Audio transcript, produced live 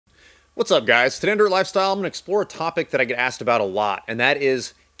What's up, guys? Today on Dirt Lifestyle, I'm going to explore a topic that I get asked about a lot, and that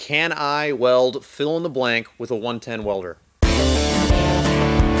is, can I weld fill in the blank with a 110 welder?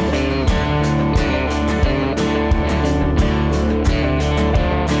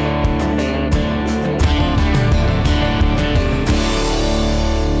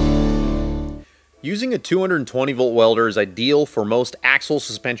 Using a 220 volt welder is ideal for most axle,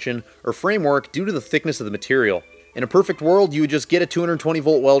 suspension, or framework due to the thickness of the material. In a perfect world, you would just get a 220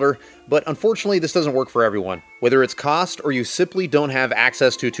 volt welder, but unfortunately this doesn't work for everyone. Whether it's cost or you simply don't have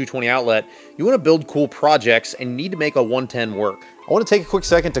access to a 220 outlet, you want to build cool projects and you need to make a 110 work. I want to take a quick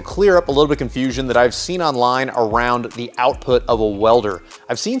second to clear up a little bit of confusion that I've seen online around the output of a welder.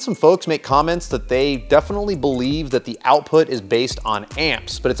 I've seen some folks make comments that they definitely believe that the output is based on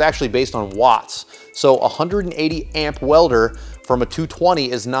amps, but it's actually based on watts. So a 180 amp welder from a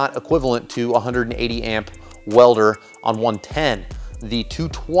 220 is not equivalent to a 180 amp welder on 110. The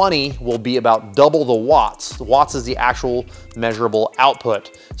 220 will be about double the watts. The watts is the actual measurable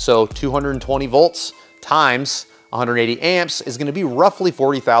output. So 220 volts times 180 amps is going to be roughly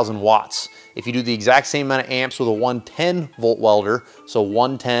 40,000 watts. If you do the exact same amount of amps with a 110 volt welder, so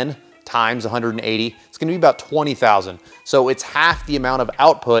 110 times 180, it's going to be about 20,000. So it's half the amount of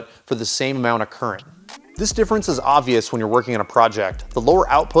output for the same amount of current. This difference is obvious when you're working on a project. The lower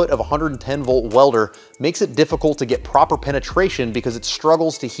output of a 110 volt welder makes it difficult to get proper penetration because it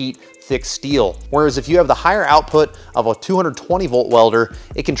struggles to heat thick steel. Whereas if you have the higher output of a 220 volt welder,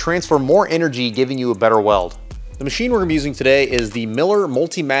 it can transfer more energy, giving you a better weld. The machine we're going to be using today is the Miller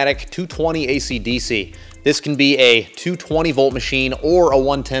Multimatic 220 AC/DC. This can be a 220 volt machine or a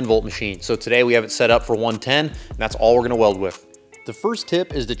 110 volt machine. So today we have it set up for 110, and that's all we're going to weld with. The first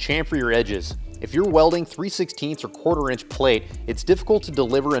tip is to chamfer your edges. If you're welding 3/16 or 1/4 inch plate, it's difficult to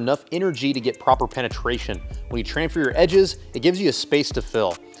deliver enough energy to get proper penetration. When you chamfer your edges, it gives you a space to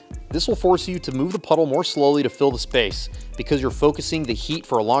fill. This will force you to move the puddle more slowly to fill the space. Because you're focusing the heat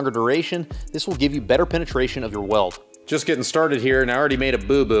for a longer duration, this will give you better penetration of your weld. Just getting started here, and I already made a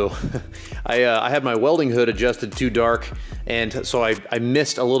boo-boo. I had my welding hood adjusted too dark, and so I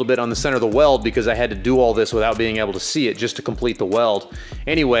missed a little bit on the center of the weld because I had to do all this without being able to see it just to complete the weld.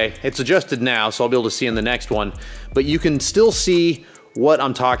 Anyway, it's adjusted now, so I'll be able to see in the next one. But you can still see what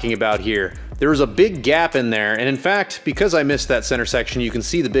I'm talking about here. There's a big gap in there, and in fact, because I missed that center section, you can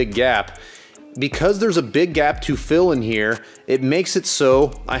see the big gap. Because there's a big gap to fill in here, it makes it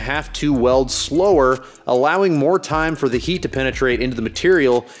so I have to weld slower, allowing more time for the heat to penetrate into the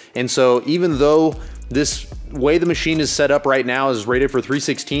material. And so even though this way the machine is set up right now is rated for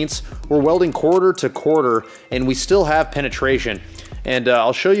 3/16, we're welding 1/4 to 1/4, and we still have penetration. And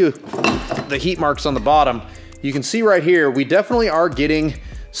I'll show you the heat marks on the bottom. You can see right here, we definitely are getting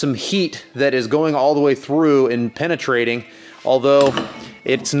some heat that is going all the way through and penetrating, although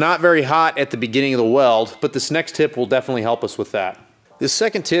it's not very hot at the beginning of the weld, but this next tip will definitely help us with that. This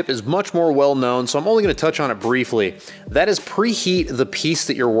second tip is much more well known, so I'm only going to touch on it briefly. That is preheat the piece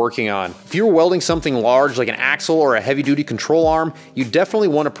that you're working on. If you're welding something large like an axle or a heavy duty control arm, you definitely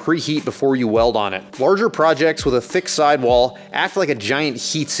want to preheat before you weld on it. Larger projects with a thick sidewall act like a giant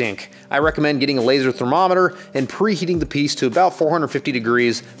heat sink. I recommend getting a laser thermometer and preheating the piece to about 450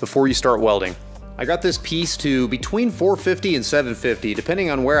 degrees before you start welding. I got this piece to between 450 and 750, depending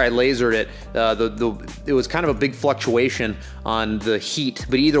on where I lasered it. It was kind of a big fluctuation on the heat,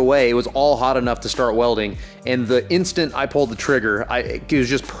 but either way, it was all hot enough to start welding. And the instant I pulled the trigger, it was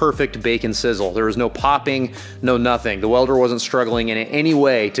just perfect bacon sizzle. There was no popping, no nothing. The welder wasn't struggling in any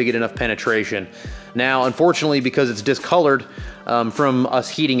way to get enough penetration. Now, unfortunately, because it's discolored from us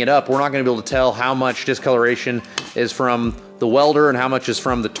heating it up, we're not going to be able to tell how much discoloration is from the welder and how much is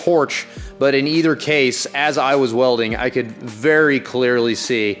from the torch. But in either case, as I was welding, I could very clearly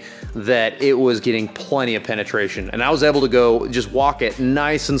see that it was getting plenty of penetration. And I was able to go just walk it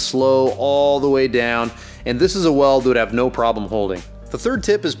nice and slow all the way down. And this is a weld that would have no problem holding. The third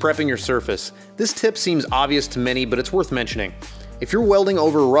tip is prepping your surface. This tip seems obvious to many, but it's worth mentioning. If you're welding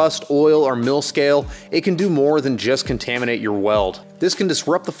over rust, oil, or mill scale, it can do more than just contaminate your weld. This can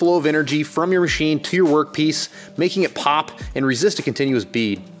disrupt the flow of energy from your machine to your workpiece, making it pop and resist a continuous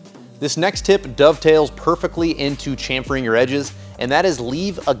bead. This next tip dovetails perfectly into chamfering your edges, and that is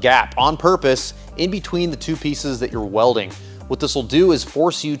leave a gap on purpose in between the two pieces that you're welding. What this will do is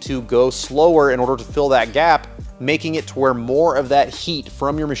force you to go slower in order to fill that gap, making it to where more of that heat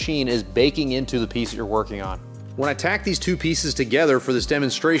from your machine is baking into the piece that you're working on. When I tacked these two pieces together for this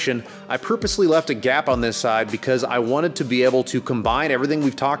demonstration, I purposely left a gap on this side because I wanted to be able to combine everything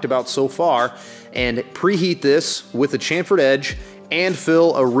we've talked about so far and preheat this with a chamfered edge and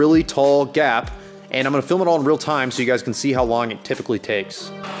fill a really tall gap. And I'm gonna film it all in real time so you guys can see how long it typically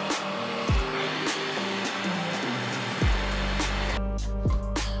takes.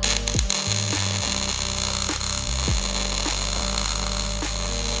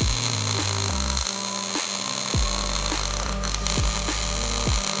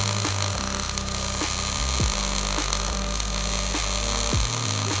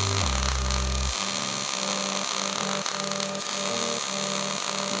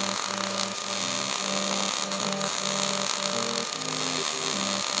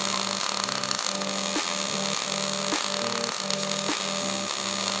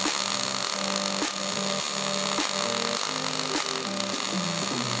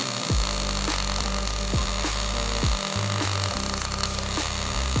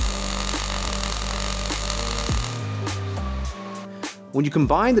 When you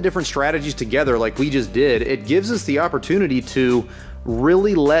combine the different strategies together like we just did, it gives us the opportunity to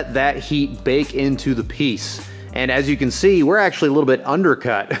really let that heat bake into the piece. And as you can see, we're actually a little bit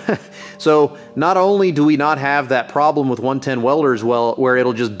undercut. So not only do we not have that problem with 110 welders where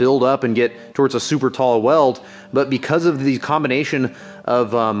it'll just build up and get towards a super tall weld, but because of the combination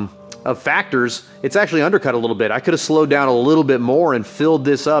of factors, it's actually undercut a little bit. I could have slowed down a little bit more and filled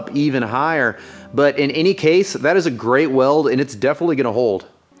this up even higher. But in any case, that is a great weld and it's definitely gonna hold.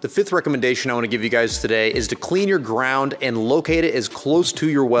 The fifth recommendation I want to give you guys today is to clean your ground and locate it as close to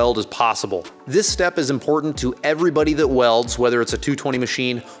your weld as possible. This step is important to everybody that welds, whether it's a 220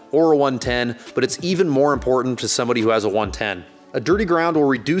 machine or a 110, but it's even more important to somebody who has a 110. A dirty ground will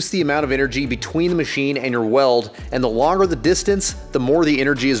reduce the amount of energy between the machine and your weld, and the longer the distance, the more the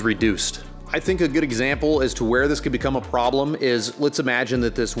energy is reduced. I think a good example as to where this could become a problem is, let's imagine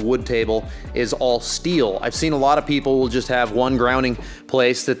that this wood table is all steel. I've seen a lot of people will just have one grounding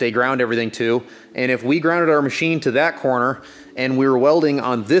place that they ground everything to, and if we grounded our machine to that corner and we were welding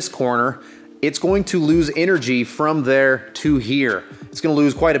on this corner, it's going to lose energy from there to here. It's gonna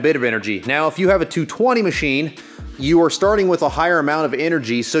lose quite a bit of energy. Now, if you have a 220 machine, you are starting with a higher amount of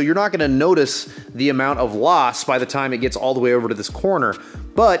energy, so you're not gonna notice the amount of loss by the time it gets all the way over to this corner.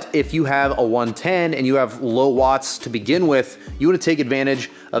 But if you have a 110 and you have low watts to begin with, you wanna take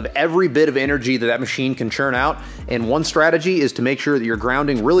advantage of every bit of energy that machine can churn out. And one strategy is to make sure that you're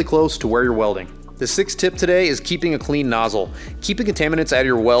grounding really close to where you're welding. The sixth tip today is keeping a clean nozzle. Keeping contaminants out of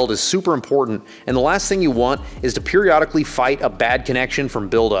your weld is super important, and the last thing you want is to periodically fight a bad connection from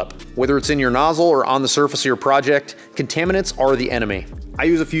buildup. Whether it's in your nozzle or on the surface of your project, contaminants are the enemy. I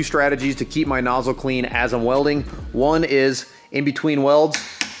use a few strategies to keep my nozzle clean as I'm welding. One is in between welds,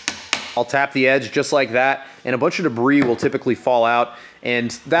 I'll tap the edge just like that, and a bunch of debris will typically fall out, and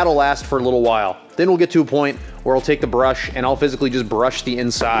that'll last for a little while. Then we'll get to a point where I'll take the brush and I'll physically just brush the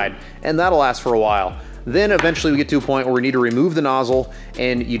inside, and that'll last for a while. Then eventually we get to a point where we need to remove the nozzle,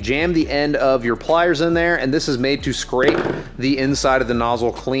 and you jam the end of your pliers in there, and this is made to scrape the inside of the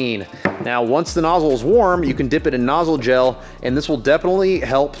nozzle clean. Now, once the nozzle is warm, you can dip it in nozzle gel, and this will definitely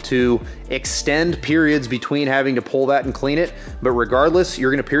help to extend periods between having to pull that and clean it. But regardless,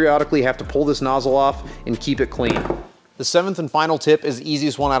 you're gonna periodically have to pull this nozzle off and keep it clean. The seventh and final tip is the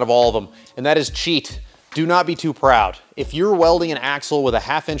easiest one out of all of them, and that is cheat. Do not be too proud. If you're welding an axle with a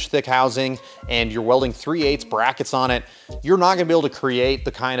 1/2 inch thick housing and you're welding 3/8 brackets on it, you're not gonna be able to create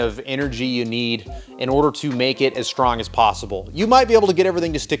the kind of energy you need in order to make it as strong as possible. You might be able to get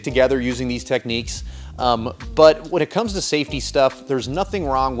everything to stick together using these techniques, but when it comes to safety stuff, there's nothing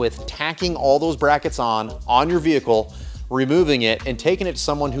wrong with tacking all those brackets on your vehicle, removing it, and taking it to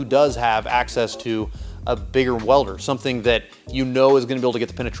someone who does have access to a bigger welder, something that you know is gonna be able to get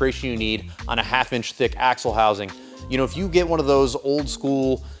the penetration you need on a 1/2 inch thick axle housing. You know, if you get one of those old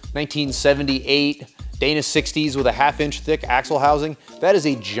school 1978 Dana 60s with a 1/2 inch thick axle housing, that is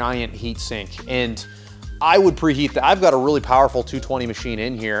a giant heat sink. And I would preheat that. I've got a really powerful 220 machine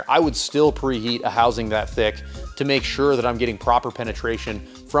in here. I would still preheat a housing that thick to make sure that I'm getting proper penetration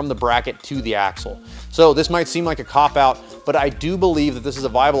from the bracket to the axle. So this might seem like a cop-out, but I do believe that this is a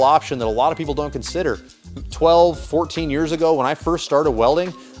viable option that a lot of people don't consider. 12, 14 years ago, when I first started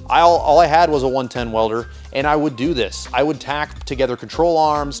welding, all I had was a 110 welder, and I would do this. I would tack together control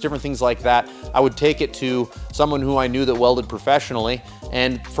arms, different things like that. I would take it to someone who I knew that welded professionally,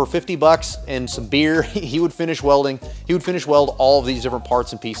 and for 50 bucks and some beer, he would finish welding. He would finish weld all of these different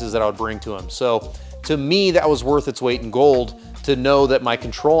parts and pieces that I would bring to him. So to me, that was worth its weight in gold, to know that my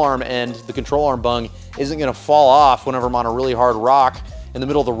control arm end, the control arm bung, isn't gonna fall off whenever I'm on a really hard rock in the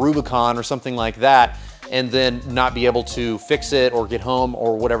middle of the Rubicon or something like that, and then not be able to fix it or get home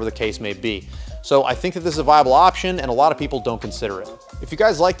or whatever the case may be. So I think that this is a viable option, and a lot of people don't consider it. If you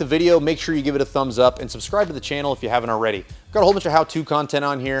guys like the video, make sure you give it a thumbs up and subscribe to the channel if you haven't already. I've got a whole bunch of how-to content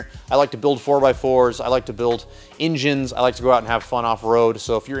on here. I like to build 4x4s. I like to build engines. I like to go out and have fun off-road.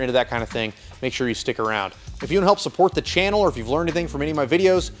 So if you're into that kind of thing, make sure you stick around. If you want to help support the channel, or if you've learned anything from any of my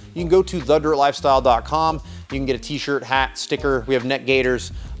videos, you can go to thedirtlifestyle.com. You can get a t-shirt, hat, sticker. We have neck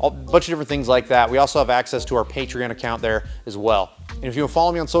gaiters, a bunch of different things like that. We also have access to our Patreon account there as well. And if you want to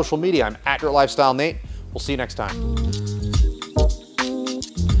follow me on social media, I'm at DirtLifestyleNate. We'll see you next time.